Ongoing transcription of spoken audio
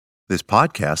This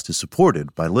podcast is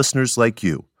supported by listeners like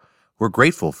you. We're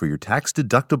grateful for your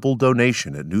tax-deductible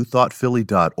donation at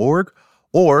newthoughtphilly.org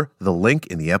or the link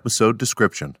in the episode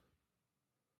description.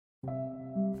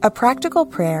 A practical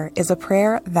prayer is a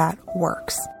prayer that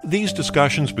works. These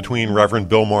discussions between Reverend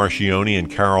Bill Marcioni and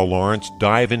Carol Lawrence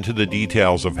dive into the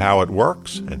details of how it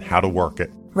works and how to work it.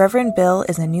 Reverend Bill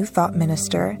is a New Thought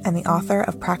minister and the author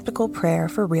of Practical Prayer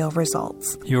for Real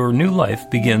Results. Your new life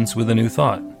begins with a new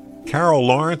thought. Carol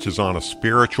Lawrence is on a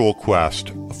spiritual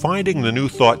quest, finding the New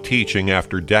Thought teaching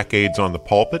after decades on the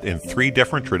pulpit in 3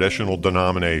 different traditional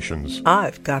denominations.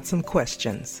 I've got some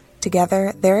questions.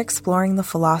 Together, they're exploring the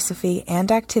philosophy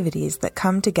and activities that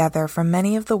come together from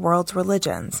many of the world's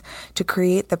religions to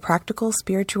create the practical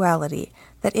spirituality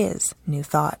that is New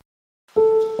Thought.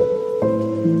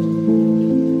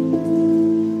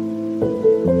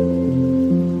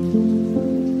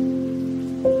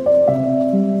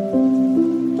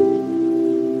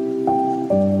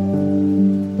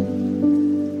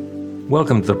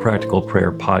 Welcome to the Practical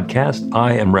Prayer Podcast.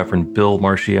 I am Reverend Bill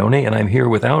Marcioni, and I'm here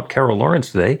without Carol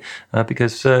Lawrence today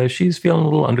because she's feeling a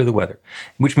little under the weather,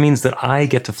 which means that I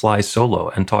get to fly solo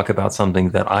and talk about something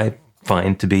that I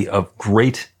find to be of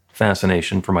great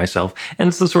fascination for myself. And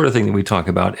it's the sort of thing that we talk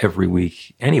about every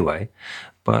week anyway.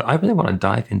 But I really want to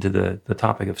dive into the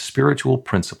topic of spiritual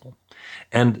principle.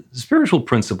 And spiritual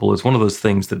principle is one of those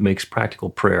things that makes practical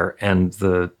prayer and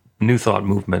the New Thought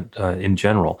movement in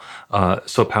general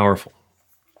so powerful.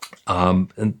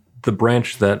 And the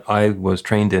branch that I was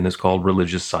trained in is called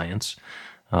religious science.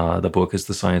 The book is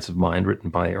The Science of Mind, written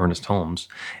by Ernest Holmes.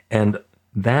 And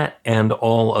that and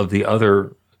all of the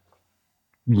other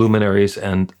luminaries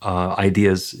and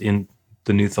ideas in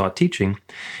the New Thought teaching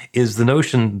is the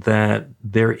notion that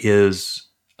there is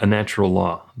a natural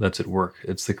law that's at work.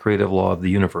 It's the creative law of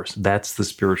the universe. That's the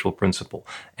spiritual principle.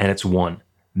 And it's one.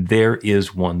 There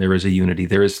is one. There is a unity.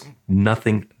 There is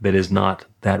nothing that is not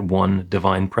that one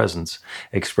divine presence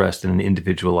expressed in an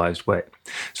individualized way.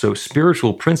 So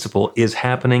spiritual principle is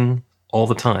happening all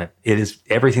the time. It is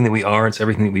everything that we are. It's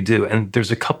everything that we do. And there's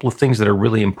a couple of things that are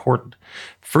really important.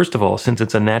 First of all, since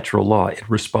it's a natural law, it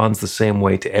responds the same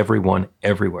way to everyone,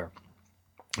 everywhere.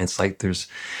 It's like there's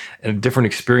a different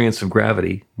experience of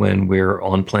gravity when we're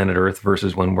on planet Earth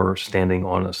versus when we're standing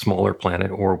on a smaller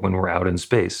planet or when we're out in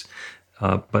space.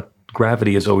 But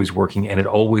gravity is always working, and it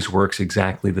always works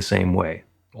exactly the same way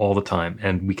all the time.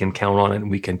 And we can count on it, and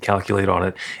we can calculate on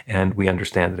it, and we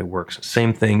understand that it works.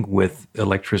 Same thing with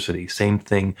electricity. Same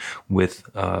thing with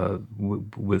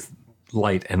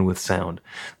light and with sound.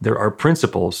 There are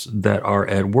principles that are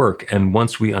at work, and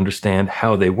once we understand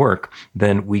how they work,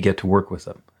 then we get to work with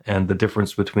them. And the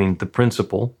difference between the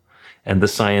principle and the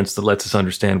science that lets us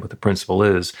understand what the principle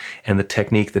is, and the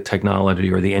technique, the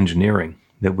technology, or the engineering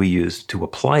that we use to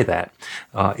apply that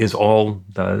is all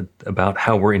about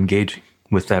how we're engaging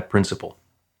with that principle.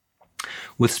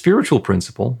 With spiritual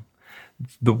principle,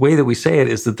 the way that we say it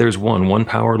is that there's one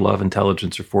power, love,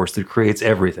 intelligence, or force that creates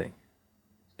everything.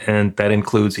 And that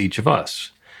includes each of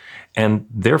us. And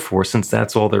therefore, since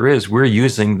that's all there is, we're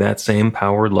using that same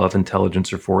power, love,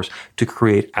 intelligence, or force to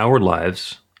create our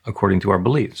lives according to our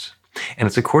beliefs. And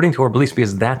it's according to our beliefs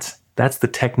because that's the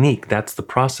technique, that's the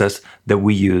process that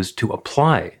we use to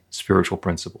apply spiritual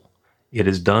principle. It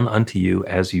is done unto you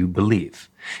as you believe.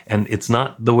 And it's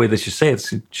not the way that you say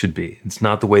it should be. It's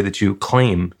not the way that you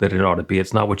claim that it ought to be.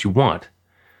 It's not what you want.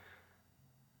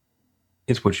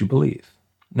 It's what you believe.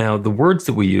 Now, the words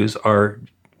that we use are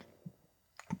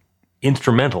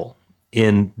instrumental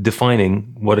in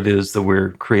defining what it is that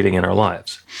we're creating in our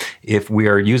lives. If we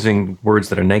are using words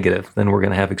that are negative, then we're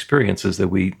going to have experiences that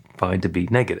we find to be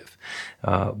negative.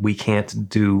 We can't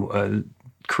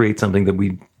create something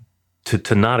that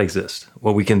to not exist.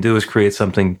 What we can do is create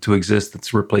something to exist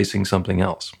that's replacing something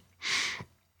else.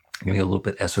 I'm going to get a little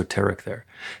bit esoteric there.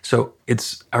 So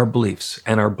it's our beliefs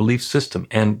and our belief system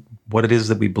and what it is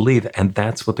that we believe, and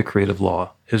that's what the creative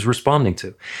law is responding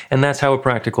to. And that's how a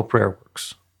practical prayer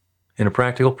works. In a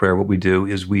practical prayer, what we do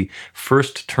is we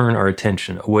first turn our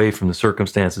attention away from the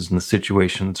circumstances and the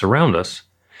situation that's around us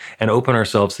and open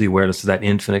ourselves to the awareness of that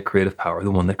infinite creative power, the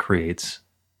one that creates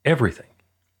everything.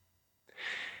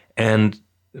 And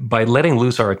by letting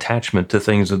loose our attachment to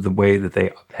things of the way that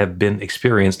they have been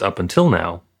experienced up until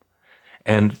now,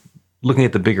 and looking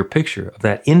at the bigger picture of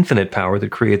that infinite power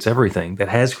that creates everything, that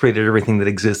has created everything that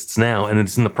exists now, and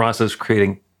it's in the process of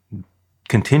creating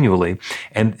continually,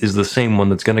 and is the same one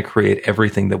that's going to create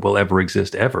everything that will ever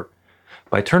exist ever.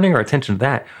 By turning our attention to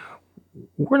that,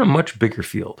 we're in a much bigger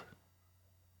field.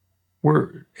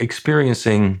 We're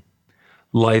experiencing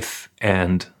life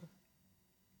and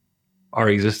our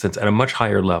existence at a much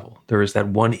higher level. There is that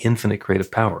one infinite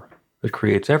creative power that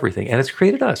creates everything, and it's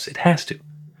created us. It has to.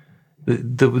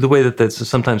 The way that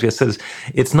sometimes gets said is,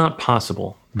 it's not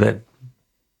possible that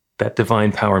that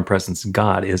divine power and presence,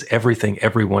 God, is everything,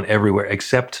 everyone, everywhere,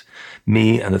 except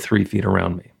me and the 3 feet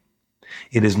around me.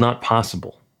 It is not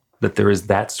possible that there is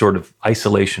that sort of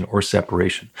isolation or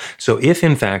separation. So if,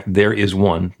 in fact, there is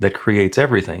one that creates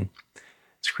everything,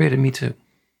 it's created me too.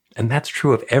 And that's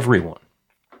true of everyone.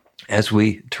 As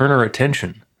we turn our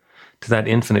attention to that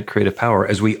infinite creative power,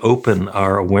 as we open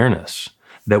our awareness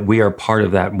that we are part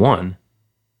of that one,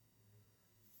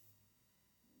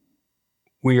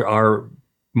 we are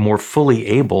more fully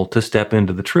able to step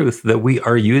into the truth that we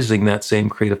are using that same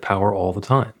creative power all the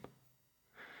time.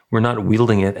 We're not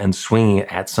wielding it and swinging it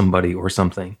at somebody or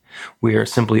something. We are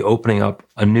simply opening up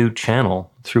a new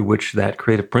channel through which that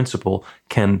creative principle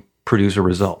can produce a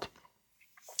result.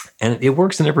 And it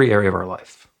works in every area of our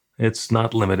life. It's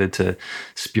not limited to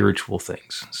spiritual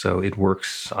things. So it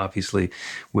works, obviously,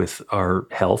 with our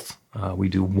health. We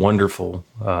do wonderful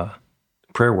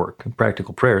prayer work and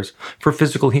practical prayers for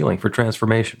physical healing, for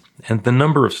transformation. And the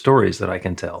number of stories that I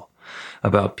can tell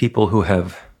about people who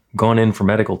have gone in for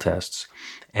medical tests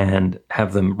and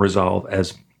have them resolve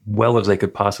as well as they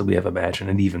could possibly have imagined,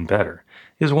 and even better,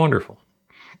 is wonderful.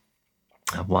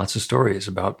 I have lots of stories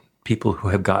about people who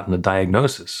have gotten a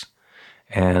diagnosis,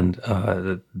 and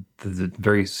the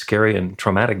very scary and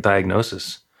traumatic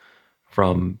diagnosis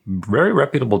from very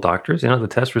reputable doctors. The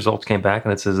test results came back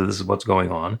and it says that this is what's going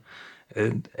on.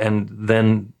 And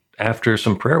then after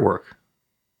some prayer work,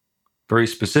 very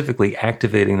specifically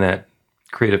activating that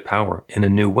creative power in a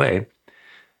new way,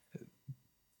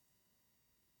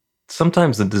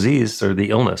 sometimes the disease or the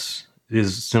illness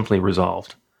is simply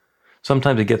resolved.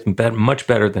 Sometimes it gets much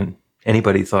better than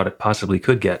anybody thought it possibly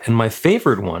could get. And my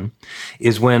favorite one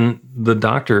is when the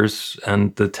doctors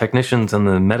and the technicians and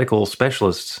the medical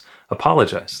specialists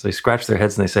apologize. They scratch their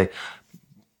heads and they say,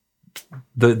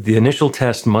 the initial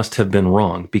test must have been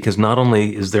wrong, because not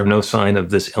only is there no sign of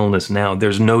this illness now,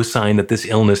 there's no sign that this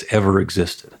illness ever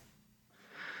existed.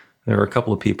 There are a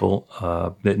couple of people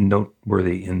that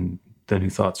noteworthy in the New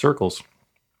Thought circles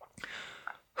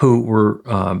who were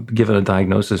given a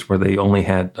diagnosis where they only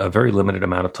had a very limited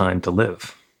amount of time to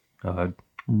live.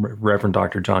 Reverend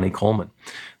Dr. Johnny Coleman,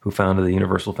 who founded the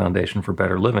Universal Foundation for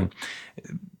Better Living,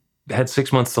 had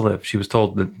 6 months to live. She was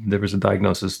told that there was a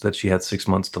diagnosis that she had 6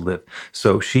 months to live.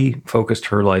 So she focused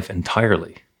her life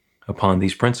entirely upon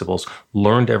these principles,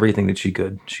 learned everything that she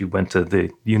could. She went to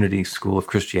the Unity School of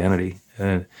Christianity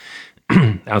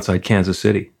outside Kansas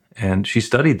City, and she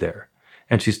studied there.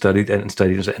 And she studied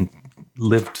and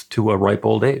lived to a ripe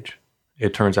old age.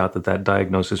 It turns out that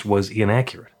diagnosis was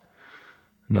inaccurate.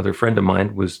 Another friend of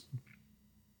mine was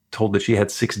told that she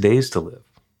had 6 days to live.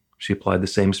 She applied the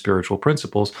same spiritual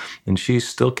principles, and she's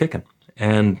still kicking.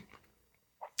 And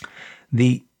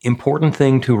the important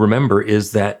thing to remember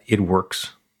is that it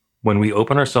works. When we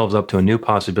open ourselves up to a new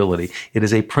possibility, it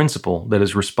is a principle that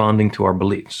is responding to our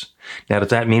beliefs. Now, does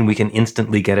that mean we can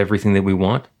instantly get everything that we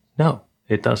want? No,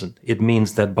 it doesn't. It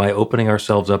means that by opening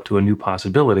ourselves up to a new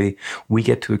possibility, we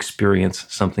get to experience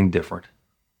something different,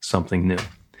 something new.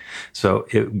 So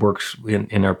it works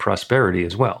in our prosperity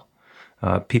as well.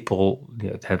 People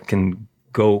can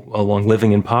go along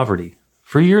living in poverty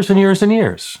for years and years and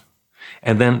years,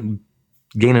 and then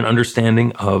gain an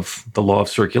understanding of the law of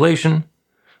circulation,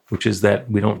 which is that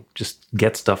we don't just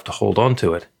get stuff to hold on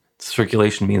to it.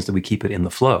 Circulation means that we keep it in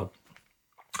the flow.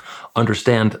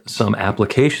 Understand some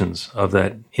applications of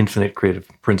that infinite creative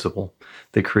principle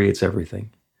that creates everything,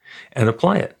 and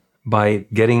apply it by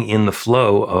getting in the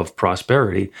flow of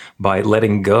prosperity, by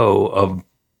letting go of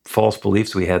false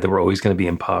beliefs we had that we're always going to be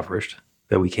impoverished,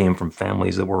 that we came from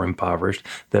families that were impoverished,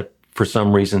 that for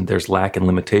some reason there's lack and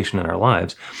limitation in our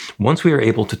lives. Once we are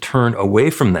able to turn away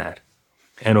from that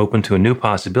and open to a new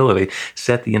possibility,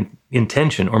 set the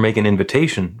intention or make an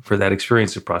invitation for that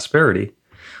experience of prosperity,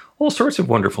 all sorts of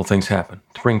wonderful things happen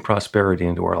to bring prosperity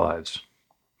into our lives.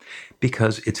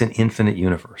 Because it's an infinite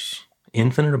universe,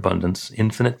 infinite abundance,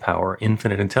 infinite power,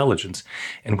 infinite intelligence,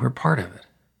 and we're part of it.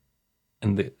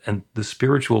 And the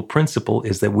spiritual principle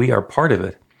is that we are part of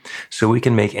it, so we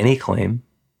can make any claim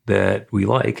that we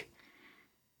like,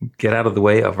 get out of the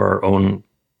way of our own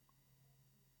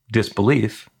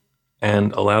disbelief,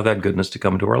 and allow that goodness to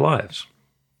come into our lives.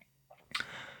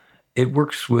 It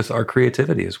works with our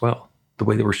creativity as well, the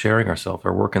way that we're sharing ourselves,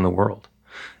 our work in the world.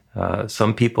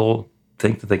 Some people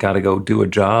think that they got to go do a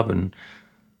job and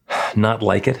not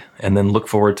like it, and then look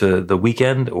forward to the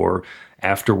weekend or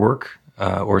after work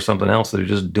or something else. They're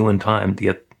just doing time to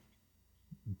get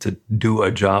to do a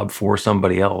job for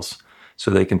somebody else so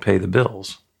they can pay the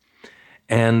bills.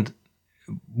 And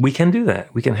we can do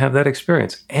that. We can have that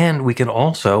experience. And we can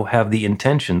also have the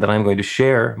intention that I'm going to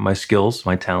share my skills,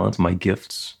 my talents, my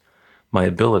gifts, my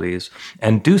abilities,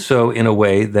 and do so in a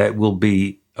way that will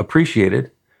be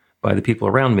appreciated by the people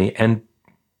around me and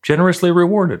generously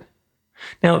rewarded.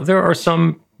 Now, there are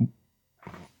some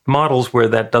models where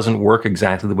that doesn't work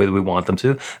exactly the way that we want them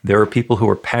to. There are people who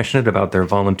are passionate about their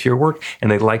volunteer work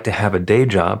and they'd like to have a day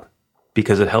job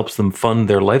because it helps them fund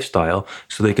their lifestyle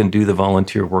so they can do the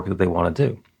volunteer work that they want to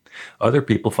do. Other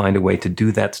people find a way to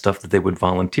do that stuff that they would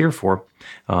volunteer for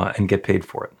and get paid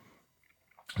for it.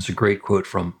 It's a great quote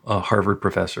from a Harvard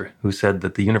professor who said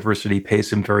that the university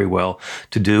pays him very well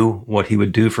to do what he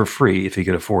would do for free if he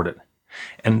could afford it.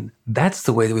 And that's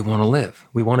the way that we want to live.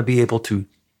 We want to be able to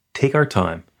take our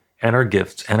time and our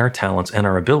gifts and our talents and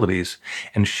our abilities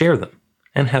and share them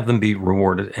and have them be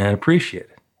rewarded and appreciated.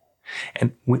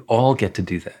 And we all get to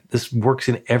do that. This works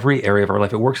in every area of our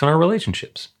life. It works in our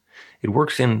relationships. It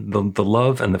works in the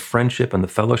love and the friendship and the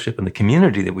fellowship and the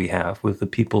community that we have with the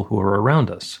people who are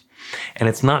around us. And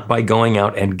it's not by going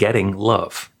out and getting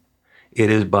love. It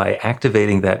is by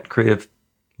activating that creative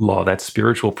law, that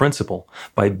spiritual principle,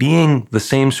 by being the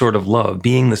same sort of love,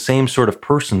 being the same sort of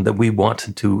person that we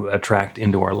want to attract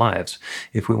into our lives.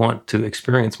 If we want to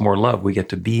experience more love, we get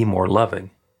to be more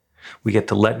loving. We get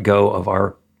to let go of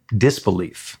our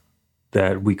disbelief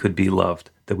that we could be loved,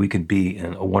 that we could be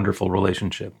in a wonderful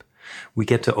relationship. We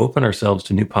get to open ourselves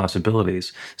to new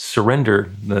possibilities, surrender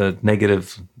the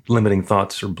negative limiting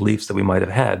thoughts or beliefs that we might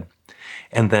have had,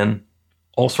 and then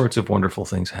all sorts of wonderful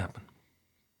things happen.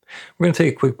 We're going to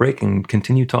take a quick break and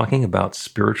continue talking about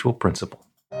spiritual principle.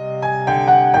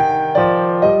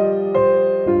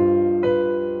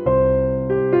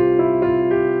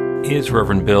 It's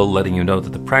Reverend Bill letting you know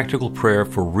that the Practical Prayer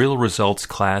for Real Results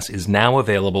class is now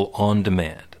available on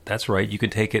demand. That's right, you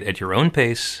can take it at your own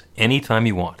pace, anytime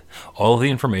you want. All of the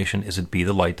information is at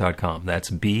BeTheLight.com. That's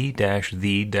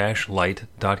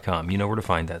B-the-light.com. You know where to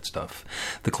find that stuff.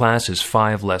 The class is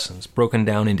 5 lessons, broken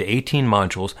down into 18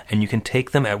 modules, and you can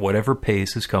take them at whatever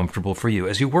pace is comfortable for you.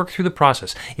 As you work through the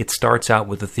process, it starts out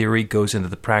with the theory, goes into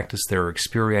the practice, there are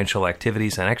experiential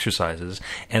activities and exercises,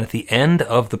 and at the end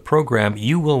of the program,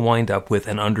 you will wind up with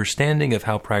an understanding of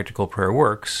how practical prayer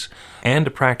works, and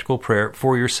a practical prayer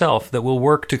for yourself that will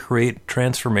work to create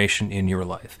transformation in your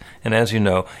life. And as you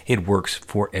know, it works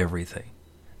for everything.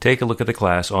 Take a look at the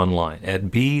class online at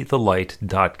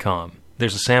BeTheLight.com.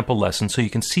 There's a sample lesson so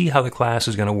you can see how the class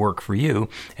is going to work for you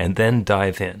and then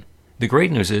dive in. The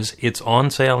great news is it's on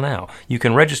sale now. You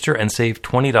can register and save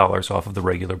 $20 off of the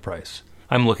regular price.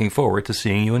 I'm looking forward to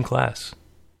seeing you in class.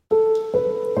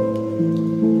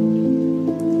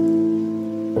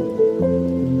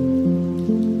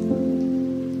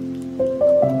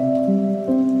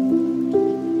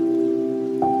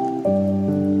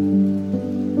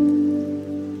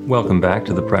 Welcome back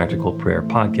to the Practical Prayer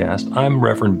Podcast. I'm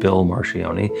Reverend Bill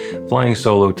Marchione, flying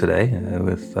solo today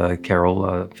with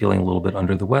Carol feeling a little bit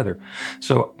under the weather.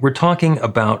 So we're talking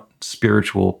about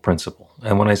spiritual principle.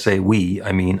 And when I say we,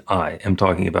 I mean I am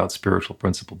talking about spiritual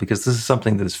principle because this is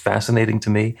something that is fascinating to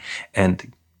me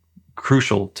and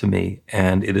crucial to me,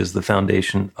 and it is the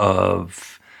foundation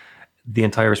of the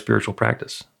entire spiritual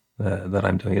practice that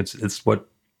I'm doing. It's what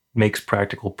makes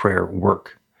practical prayer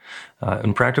work.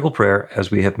 In practical prayer,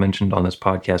 as we have mentioned on this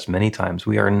podcast many times,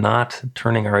 we are not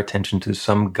turning our attention to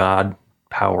some God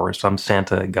power, some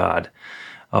Santa God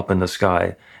up in the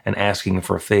sky and asking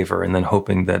for a favor and then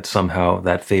hoping that somehow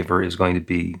that favor is going to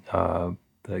be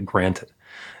granted.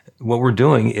 What we're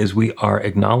doing is we are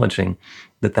acknowledging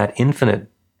that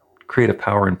infinite creative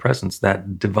power and presence,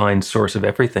 that divine source of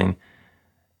everything,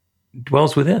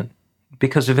 dwells within.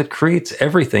 Because if it creates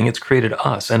everything, it's created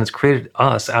us, and it's created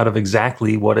us out of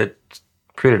exactly what it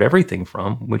created everything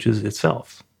from, which is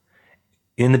itself.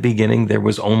 In the beginning, there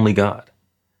was only God.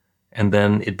 And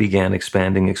then it began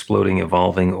expanding, exploding,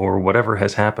 evolving, or whatever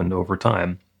has happened over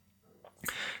time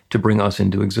to bring us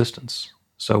into existence.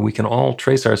 So we can all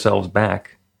trace ourselves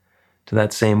back to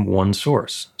that same one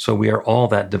source. So we are all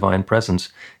that divine presence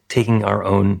taking our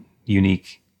own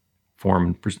unique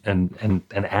form and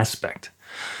aspect.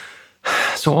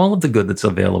 So all of the good that's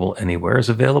available anywhere is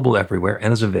available everywhere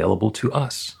and is available to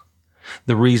us.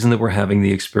 The reason that we're having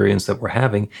the experience that we're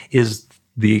having is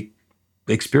the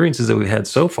experiences that we've had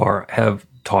so far have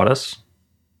taught us,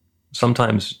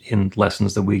 sometimes in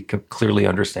lessons that we clearly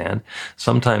understand,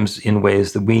 sometimes in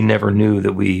ways that we never knew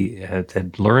that we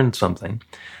had learned something.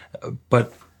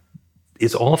 But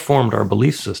it's all formed our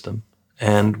belief system,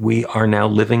 and we are now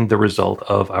living the result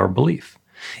of our belief.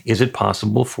 Is it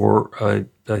possible for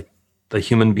a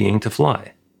human being to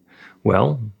fly?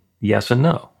 Well, yes and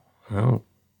no. Well,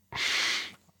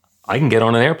 I can get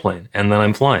on an airplane and then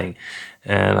I'm flying.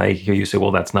 And I hear you say,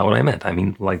 well, that's not what I meant. I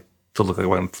mean, like to look like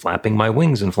I'm flapping my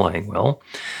wings and flying. Well,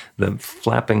 the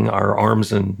flapping our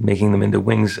arms and making them into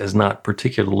wings has not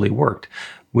particularly worked.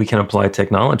 We can apply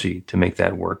technology to make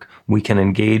that work. We can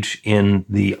engage in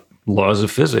the laws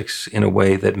of physics in a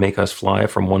way that make us fly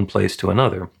from one place to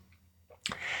another.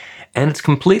 And it's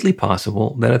completely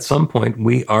possible that at some point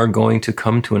we are going to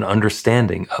come to an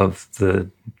understanding of the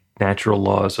natural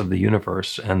laws of the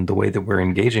universe and the way that we're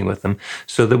engaging with them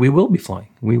so that we will be flying.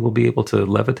 We will be able to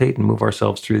levitate and move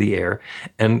ourselves through the air,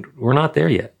 and we're not there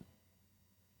yet.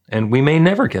 And we may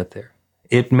never get there.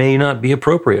 It may not be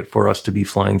appropriate for us to be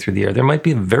flying through the air. There might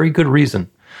be a very good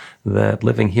reason that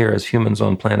living here as humans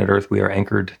on planet Earth, we are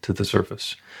anchored to the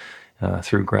surface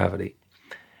through gravity.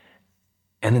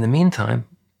 And in the meantime,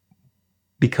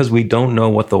 because we don't know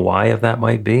what the why of that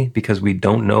might be, because we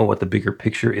don't know what the bigger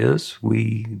picture is,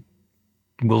 we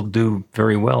will do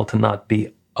very well to not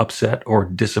be upset or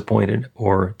disappointed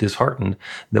or disheartened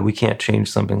that we can't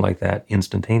change something like that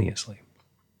instantaneously.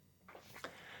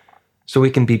 So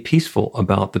we can be peaceful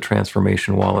about the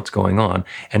transformation while it's going on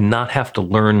and not have to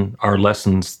learn our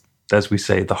lessons, as we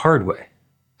say, the hard way.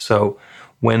 So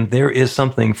when there is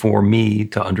something for me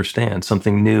to understand,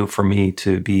 something new for me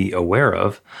to be aware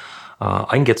of, I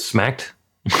can get smacked.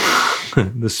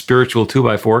 The spiritual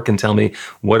 2x4 can tell me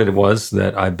what it was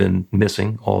that I've been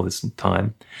missing all this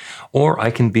time. Or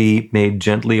I can be made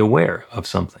gently aware of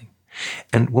something.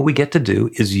 And what we get to do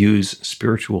is use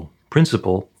spiritual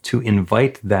principle to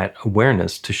invite that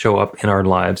awareness to show up in our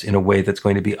lives in a way that's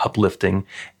going to be uplifting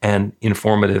and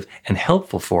informative and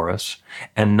helpful for us,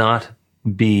 and not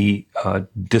be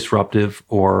disruptive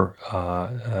or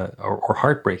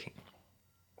heartbreaking.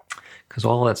 Because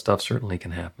all of that stuff certainly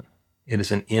can happen. It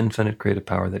is an infinite creative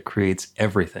power that creates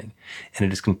everything. And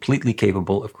it is completely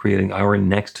capable of creating our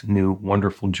next new,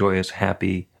 wonderful, joyous,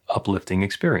 happy, uplifting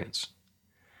experience.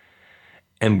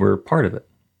 And we're part of it.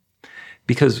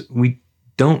 Because we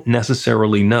don't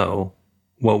necessarily know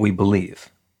what we believe.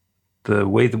 The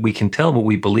way that we can tell what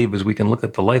we believe is we can look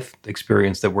at the life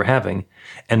experience that we're having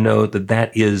and know that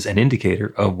that is an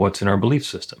indicator of what's in our belief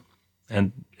system.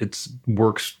 And it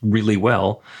works really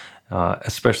well.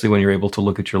 Especially when you're able to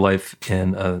look at your life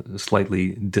in a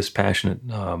slightly dispassionate,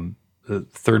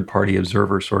 third-party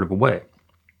observer sort of a way.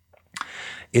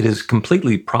 It is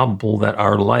completely probable that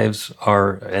our lives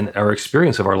are, and our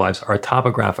experience of our lives, are a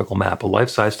topographical map, a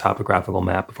life-size topographical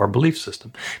map of our belief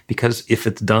system. Because if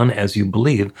it's done as you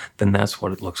believe, then that's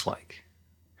what it looks like.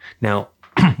 Now,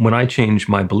 when I change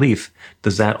my belief,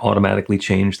 does that automatically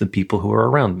change the people who are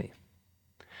around me?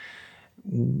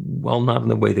 Well, not in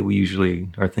the way that we usually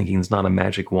are thinking. It's not a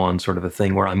magic wand sort of a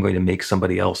thing where I'm going to make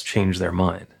somebody else change their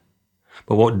mind.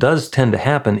 But what does tend to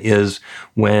happen is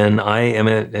when I am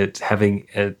having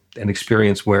an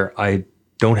experience where I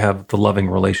don't have the loving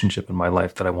relationship in my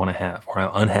life that I want to have, or I'm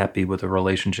unhappy with the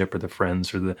relationship or the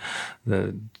friends or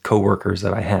the coworkers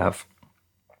that I have,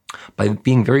 by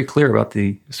being very clear about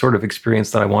the sort of experience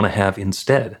that I want to have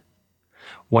instead,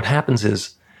 what happens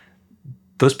is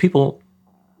those people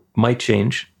might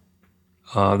change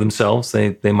themselves.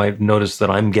 They might notice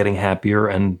that I'm getting happier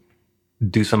and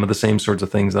do some of the same sorts of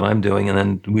things that I'm doing, and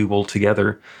then we will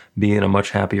together be in a much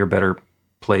happier, better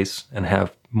place and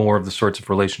have more of the sorts of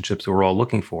relationships that we're all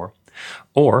looking for.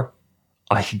 Or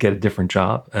I could get a different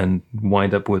job and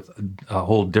wind up with a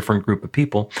whole different group of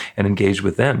people and engage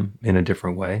with them in a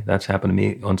different way. That's happened to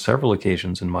me on several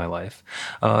occasions in my life.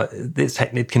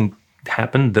 It can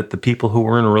happen that the people who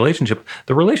were in a relationship,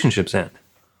 the relationships end.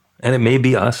 And it may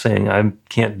be us saying, I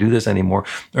can't do this anymore.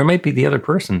 Or it might be the other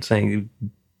person saying,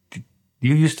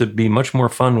 you used to be much more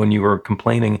fun when you were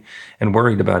complaining and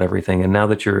worried about everything. And now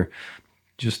that you're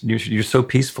so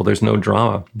peaceful, there's no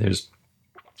drama.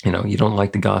 You don't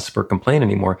like to gossip or complain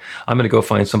anymore. I'm going to go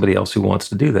find somebody else who wants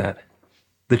to do that.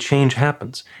 The change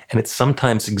happens. And it's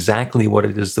sometimes exactly what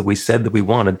it is that we said that we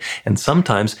wanted. And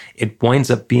sometimes it winds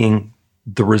up being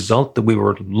the result that we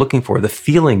were looking for, the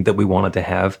feeling that we wanted to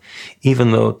have, even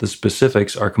though the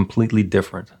specifics are completely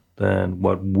different than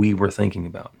what we were thinking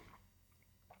about.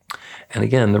 And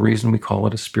again, the reason we call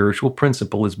it a spiritual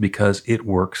principle is because it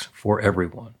works for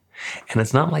everyone. And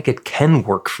it's not like it can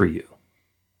work for you.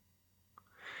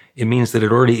 It means that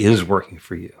it already is working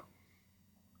for you.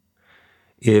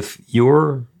 If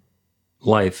your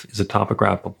life is a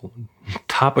topographical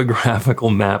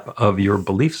map of your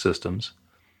belief systems,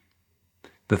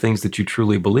 the things that you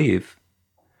truly believe,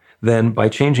 then by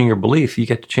changing your belief, you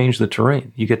get to change the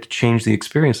terrain. You get to change the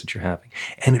experience that you're having.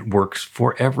 And it works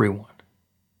for everyone.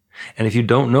 And if you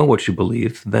don't know what you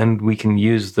believe, then we can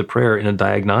use the prayer in a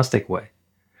diagnostic way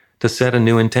to set a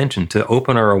new intention, to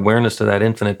open our awareness to that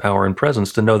infinite power and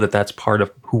presence, to know that that's part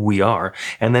of who we are,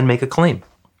 and then make a claim.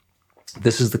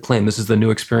 This is the claim. This is the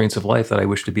new experience of life that I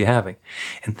wish to be having.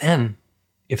 And then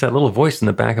if that little voice in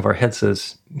the back of our head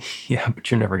says, yeah, but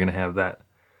you're never going to have that,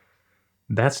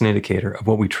 that's an indicator of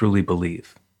what we truly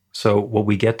believe. So what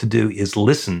we get to do is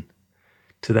listen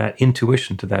to that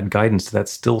intuition, to that guidance, to that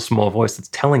still small voice that's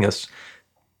telling us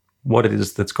what it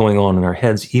is that's going on in our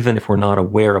heads, even if we're not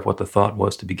aware of what the thought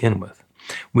was to begin with.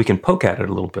 We can poke at it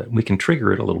a little bit, we can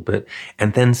trigger it a little bit,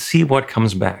 and then see what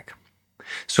comes back.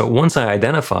 So once I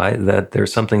identify that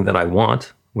there's something that I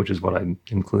want, which is what I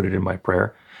included in my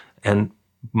prayer, and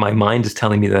my mind is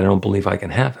telling me that I don't believe I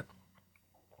can have it,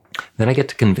 then I get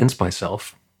to convince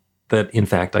myself that, in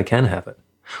fact, I can have it.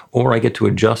 Or I get to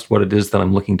adjust what it is that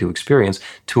I'm looking to experience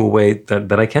to a way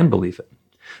that I can believe it.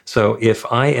 So if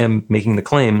I am making the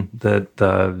claim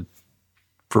that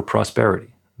for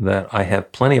prosperity, that I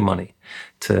have plenty of money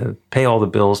to pay all the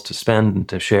bills, to spend and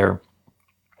to share,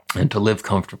 and to live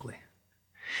comfortably,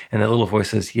 and that little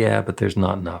voice says, yeah, but there's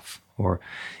not enough, or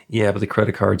yeah, but the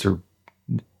credit cards are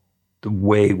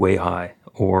way, way high,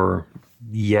 or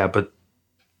yeah, but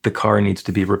the car needs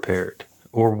to be repaired,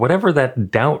 or whatever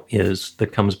that doubt is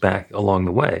that comes back along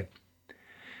the way.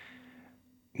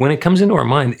 When it comes into our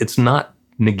mind, it's not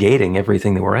negating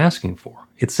everything that we're asking for.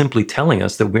 It's simply telling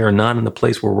us that we are not in the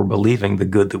place where we're believing the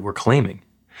good that we're claiming.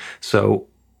 So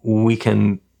we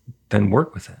can then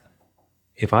work with that.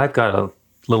 If I've got a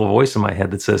little voice in my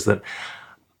head that says that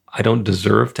I don't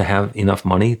deserve to have enough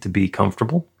money to be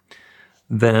comfortable,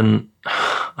 then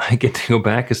I get to go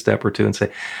back a step or two and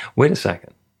say, wait a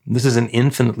second. This is an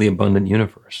infinitely abundant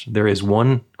universe. There is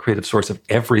one creative source of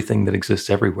everything that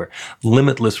exists everywhere,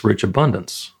 limitless rich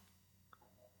abundance.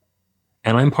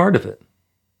 And I'm part of it.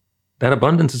 That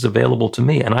abundance is available to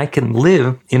me, and I can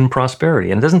live in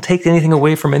prosperity. And it doesn't take anything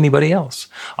away from anybody else.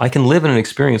 I can live in an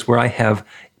experience where I have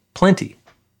plenty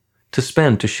to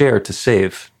spend, to share, to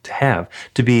save, to have,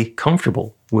 to be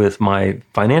comfortable with my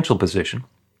financial position,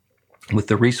 with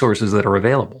the resources that are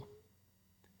available.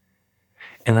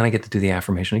 And then I get to do the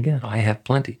affirmation again. I have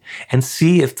plenty. And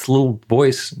see if the little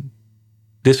voice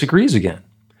disagrees again.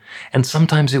 And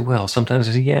sometimes it will. Sometimes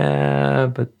it's, yeah,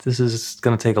 but this is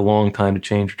going to take a long time to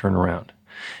change or turn around.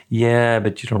 Yeah,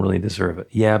 but you don't really deserve it.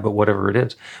 Yeah, but whatever it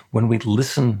is. When we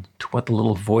listen to what the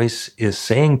little voice is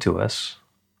saying to us,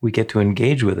 we get to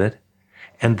engage with it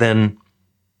and then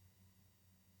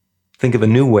think of a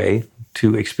new way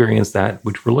to experience that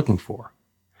which we're looking for.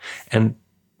 And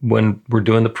when we're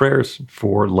doing the prayers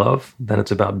for love, then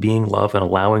it's about being love and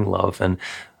allowing love and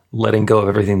letting go of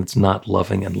everything that's not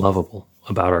loving and lovable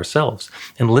about ourselves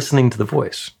and listening to the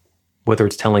voice, whether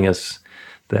it's telling us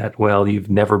that, well, you've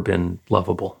never been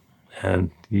lovable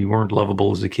and you weren't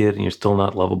lovable as a kid and you're still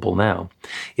not lovable now.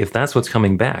 If that's what's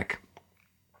coming back,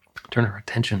 turn our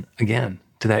attention again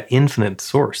to that infinite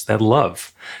source, that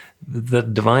love, the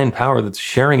divine power that's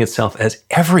sharing itself as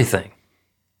everything.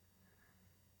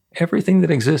 Everything that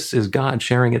exists is God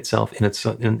sharing itself in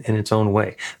its own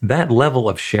way. That level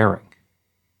of sharing,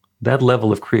 that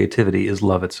level of creativity is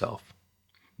love itself.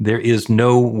 There is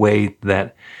no way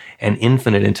that an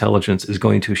infinite intelligence is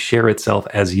going to share itself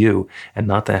as you and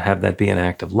not to have that be an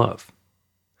act of love.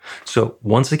 So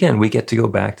once again, we get to go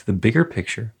back to the bigger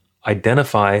picture,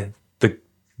 identify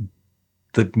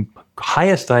the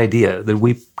highest idea that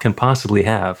we can possibly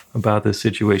have about this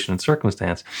situation and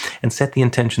circumstance, and set the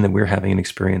intention that we're having an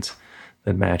experience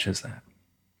that matches that.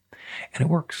 And it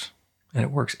works. And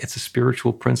it works. It's a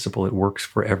spiritual principle. It works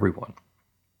for everyone.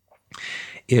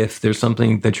 If there's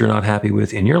something that you're not happy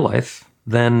with in your life,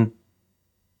 then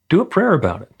do a prayer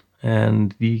about it.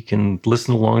 And you can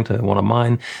listen along to one of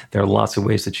mine. There are lots of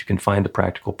ways that you can find a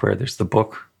practical prayer. There's the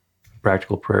book,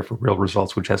 Practical Prayer for Real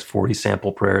Results, which has 40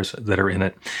 sample prayers that are in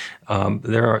it.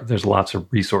 There's lots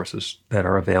of resources that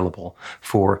are available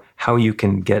for how you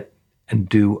can get and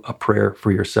do a prayer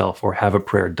for yourself or have a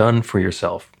prayer done for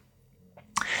yourself.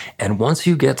 And once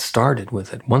you get started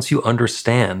with it, once you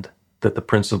understand that the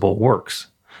principle works,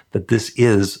 that this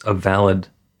is a valid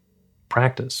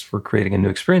practice for creating a new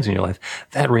experience in your life,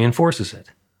 that reinforces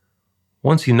it.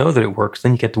 Once you know that it works,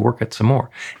 then you get to work it some more.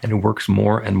 And it works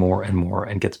more and more and more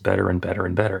and gets better and better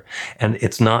and better. And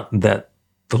it's not that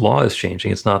the law is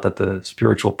changing. It's not that the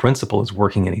spiritual principle is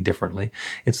working any differently.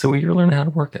 It's that you're learning how to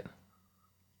work it.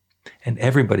 And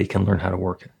everybody can learn how to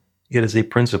work it. It is a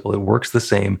principle. It works the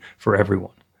same for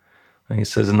everyone. And it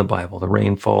says in the Bible, the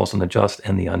rain falls on the just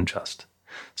and the unjust.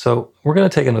 So we're going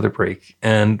to take another break.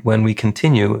 And when we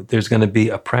continue, there's going to be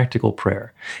a practical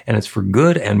prayer. And it's for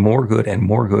good and more good and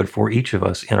more good for each of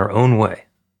us in our own way.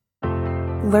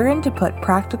 Learn to put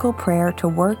practical prayer to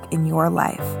work in your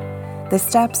life. The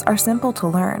steps are simple to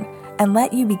learn and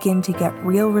let you begin to get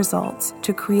real results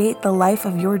to create the life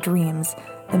of your dreams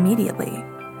immediately.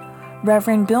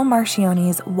 Reverend Bill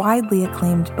Marcione's widely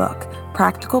acclaimed book,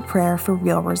 Practical Prayer for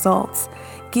Real Results,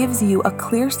 gives you a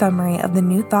clear summary of the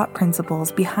New Thought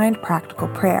principles behind practical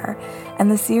prayer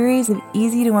and the series of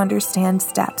easy-to-understand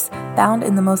steps found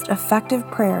in the most effective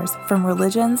prayers from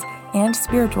religions and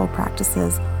spiritual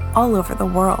practices all over the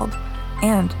world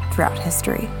and throughout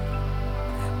history.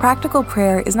 Practical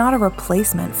prayer is not a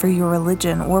replacement for your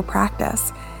religion or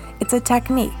practice. It's a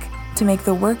technique to make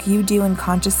the work you do in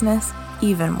consciousness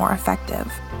even more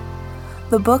effective.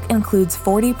 The book includes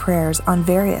 40 prayers on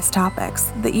various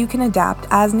topics that you can adapt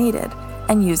as needed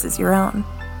and use as your own.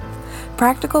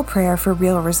 Practical Prayer for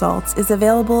Real Results is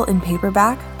available in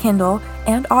paperback, Kindle,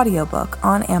 and audiobook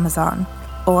on Amazon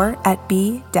or at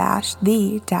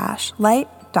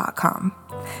b-the-light.com.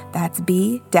 That's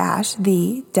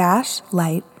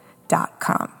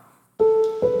b-the-light.com.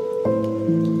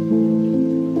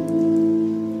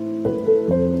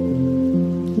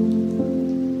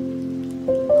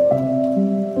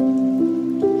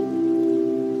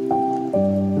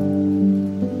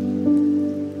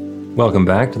 Welcome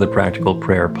back to the Practical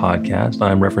Prayer Podcast.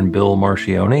 I'm Reverend Bill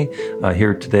Marcione,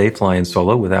 here today flying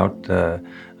solo without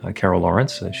Carol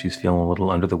Lawrence. She's feeling a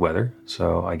little under the weather,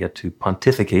 so I get to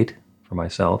pontificate for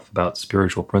myself about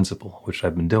spiritual principle, which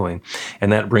I've been doing,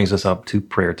 and that brings us up to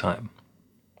prayer time.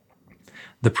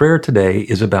 The prayer today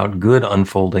is about good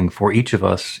unfolding for each of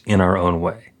us in our own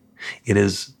way. It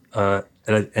is an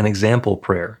example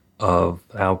prayer of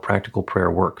how practical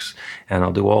prayer works, and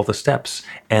I'll do all the steps,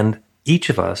 and each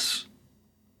of us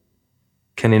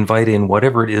can invite in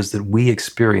whatever it is that we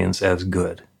experience as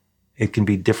good. It can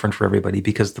be different for everybody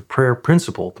because the prayer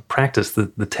principle, the practice,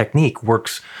 the technique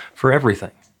works for everything.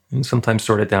 And sometimes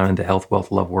sort it down into health,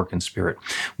 wealth, love, work, and spirit,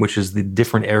 which is the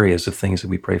different areas of things that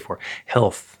we pray for.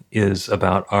 Health is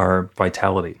about our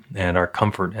vitality and our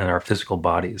comfort and our physical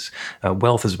bodies.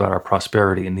 Wealth is about our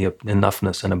prosperity and the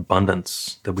enoughness and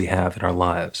abundance that we have in our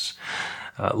lives.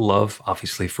 Love,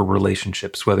 obviously, for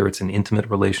relationships, whether it's an intimate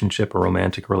relationship, a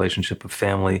romantic relationship, a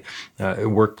family,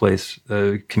 workplace,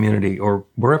 community, or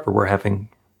wherever we're having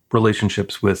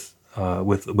relationships with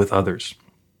others.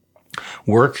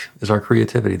 Work is our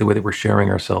creativity, the way that we're sharing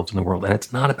ourselves in the world. And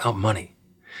it's not about money.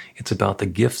 It's about the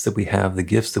gifts that we have, the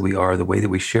gifts that we are, the way that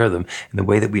we share them, and the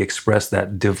way that we express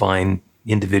that divine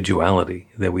individuality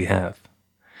that we have.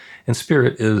 And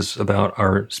spirit is about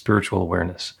our spiritual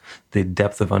awareness, the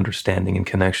depth of understanding and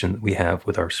connection that we have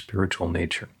with our spiritual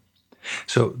nature.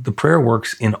 So the prayer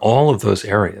works in all of those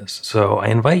areas. So I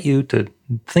invite you to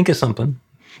think of something,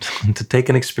 to take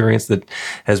an experience that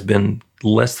has been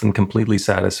less than completely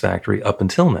satisfactory up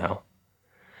until now,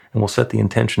 and we'll set the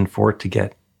intention for it to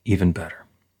get even better.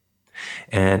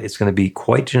 And it's going to be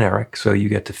quite generic, so you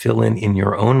get to fill in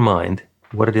your own mind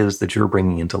what it is that you're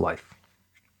bringing into life.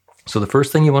 So the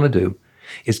first thing you want to do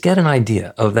is get an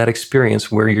idea of that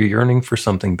experience where you're yearning for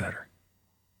something better.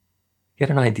 Get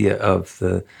an idea of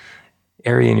the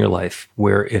area in your life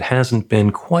where it hasn't been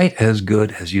quite as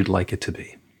good as you'd like it to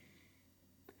be.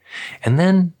 And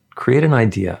then create an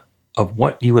idea of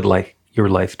what you would like your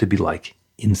life to be like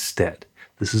instead.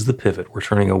 This is the pivot. We're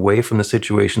turning away from the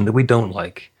situation that we don't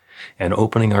like and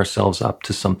opening ourselves up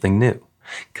to something new,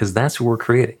 because that's what we're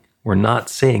creating. We're not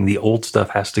saying the old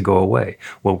stuff has to go away.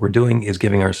 What we're doing is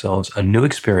giving ourselves a new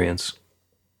experience,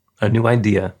 a new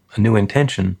idea, a new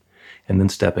intention, and then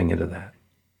stepping into that.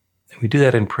 And we do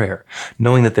that in prayer,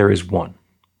 knowing that there is one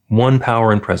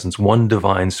power and presence, one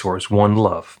divine source, one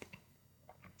love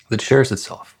that shares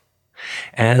itself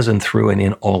as and through and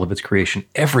in all of its creation.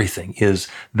 Everything is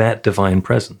that divine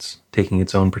presence taking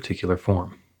its own particular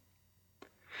form.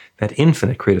 That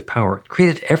infinite creative power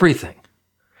created everything.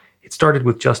 It started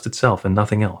with just itself and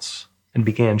nothing else, and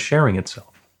began sharing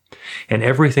itself. And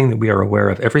everything that we are aware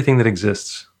of, everything that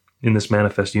exists in this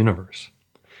manifest universe,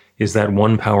 is that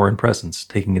one power and presence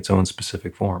taking its own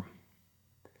specific form.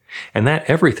 And that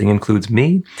everything includes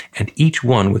me and each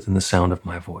one within the sound of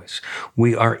my voice.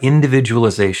 We are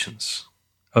individualizations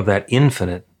of that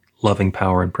infinite loving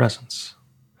power and presence.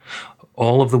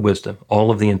 All of the wisdom,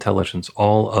 all of the intelligence,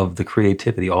 all of the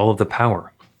creativity, all of the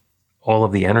power, all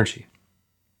of the energy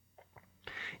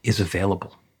is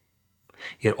available.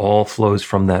 It all flows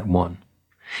from that one,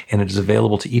 and it is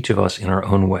available to each of us in our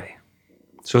own way.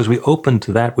 So as we open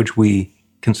to that which we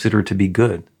consider to be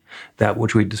good, that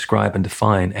which we describe and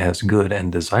define as good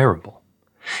and desirable,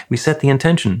 We set the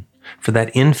intention for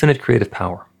that infinite creative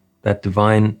power, that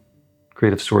divine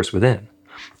creative source within,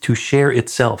 to share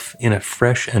itself in a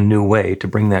fresh and new way to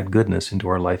bring that goodness into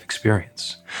our life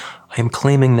experience. I am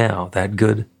claiming now that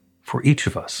good for each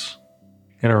of us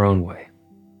in our own way.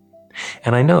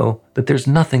 And I know that there's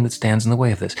nothing that stands in the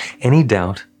way of this. Any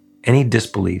doubt, any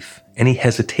disbelief, any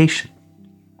hesitation,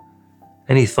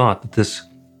 any thought that this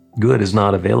good is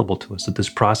not available to us, that this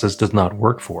process does not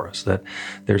work for us, that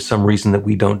there's some reason that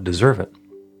we don't deserve it,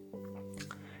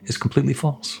 is completely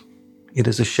false. It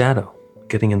is a shadow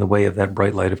getting in the way of that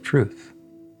bright light of truth.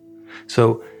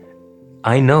 So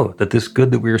I know that this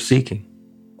good that we are seeking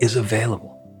is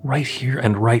available right here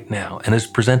and right now, and is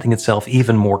presenting itself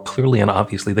even more clearly and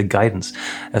obviously. The guidance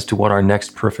as to what our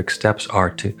next perfect steps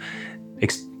are to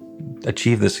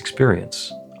achieve this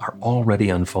experience are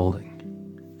already unfolding.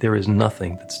 There is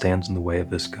nothing that stands in the way of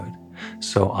this good.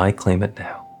 So I claim it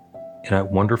now in a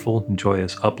wonderful,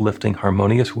 joyous, uplifting,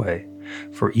 harmonious way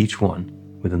for each one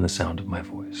within the sound of my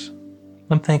voice.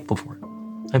 I'm thankful for it.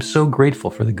 I'm so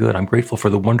grateful for the good. I'm grateful for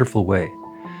the wonderful way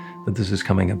that this is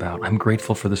coming about. I'm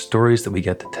grateful for the stories that we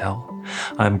get to tell.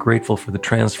 I'm grateful for the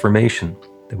transformation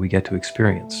that we get to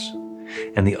experience,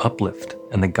 and the uplift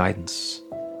and the guidance,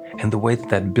 and the way that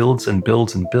that builds and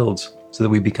builds and builds so that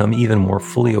we become even more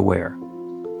fully aware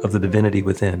of the divinity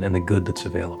within and the good that's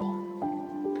available.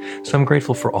 So I'm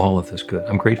grateful for all of this good.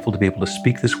 I'm grateful to be able to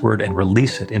speak this word and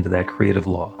release it into that creative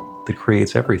law that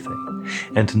creates everything,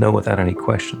 and to know without any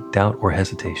question, doubt, or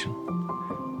hesitation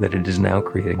that it is now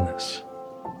creating this.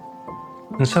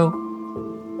 And so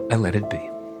I let it be.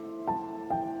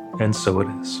 And so it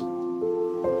is.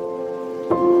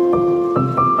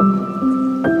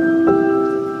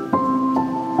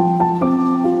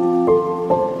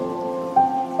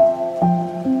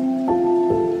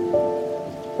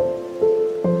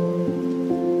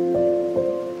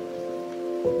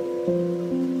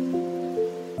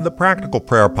 The Practical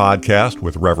Prayer Podcast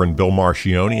with Reverend Bill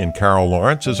Marcioni and Carol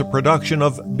Lawrence is a production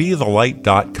of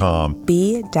BeTheLight.com.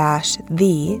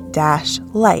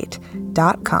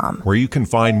 be-the-light.com. Where you can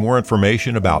find more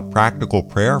information about practical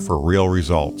prayer for real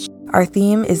results. Our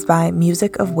theme is by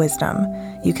Music of Wisdom.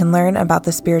 You can learn about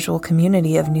the spiritual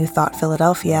community of New Thought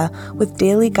Philadelphia with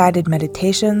daily guided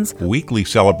meditations, Weekly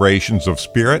celebrations of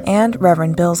spirit, and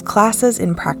Reverend Bill's classes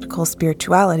in practical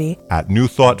spirituality at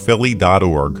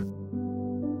newthoughtphilly.org.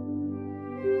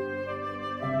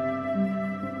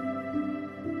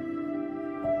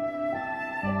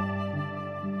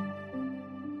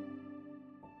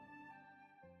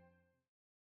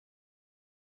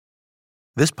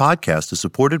 This podcast is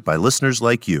supported by listeners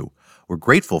like you. We're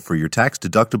grateful for your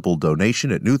tax-deductible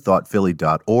donation at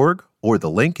newthoughtphilly.org or the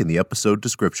link in the episode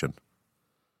description.